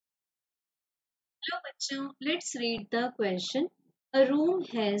Hello, bachcho. Let's read the question. A room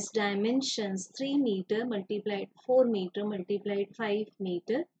has dimensions 3 meter multiplied 4 meter multiplied 5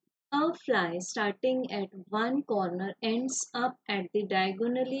 meter. A fly starting at one corner ends up at the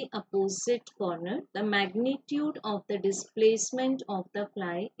diagonally opposite corner. The magnitude of the displacement of the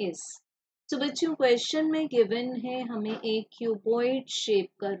fly is. तो बच्चों question में given है हमें एक cuboid shape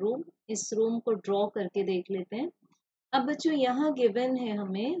का room. इस room को draw करके देख लेते हैं. अब बच्चों यहाँ गिवन है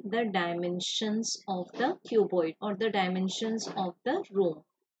हमें the dimensions of the cuboid और the dimensions of the room.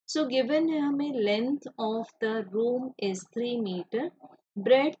 So given है हमें length of the room is 3 metre,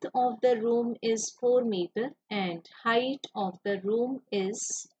 breadth of the room is 4 meter and height of the room is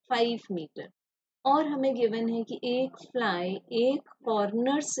 5 meter. और हमें given है कि एक fly एक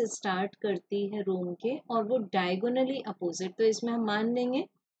corner से स्टार्ट करती है रूम के और वो डायगोनली अपोजिट. तो इसमें हम मान लेंगे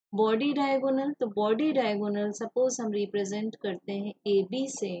बॉडी डायगोनल. तो बॉडी डायगोनल सपोज हम रिप्रेजेंट करते हैं ए बी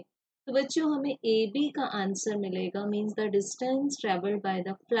से. तो बच्चों हमें ए बी का आंसर मिलेगा means the distance travelled by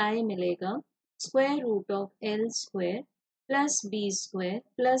the fly मिलेगा square root of L square plus B square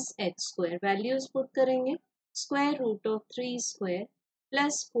plus H square. Values put करेंगे. Square root of 3 square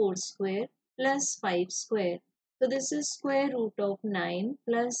plus 4 square plus 5 square. So this is square root of 9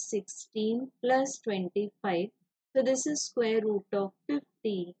 plus 16 plus 25. So this is square root of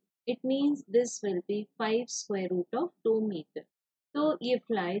 50. It means this will be 5 square root of 2 meter. तो ये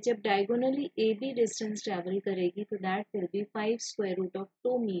fly जब diagonally AB distance travel करेगी तो that will be 5 square root of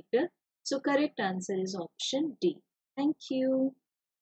 2 meter. So correct answer is option D. Thank you.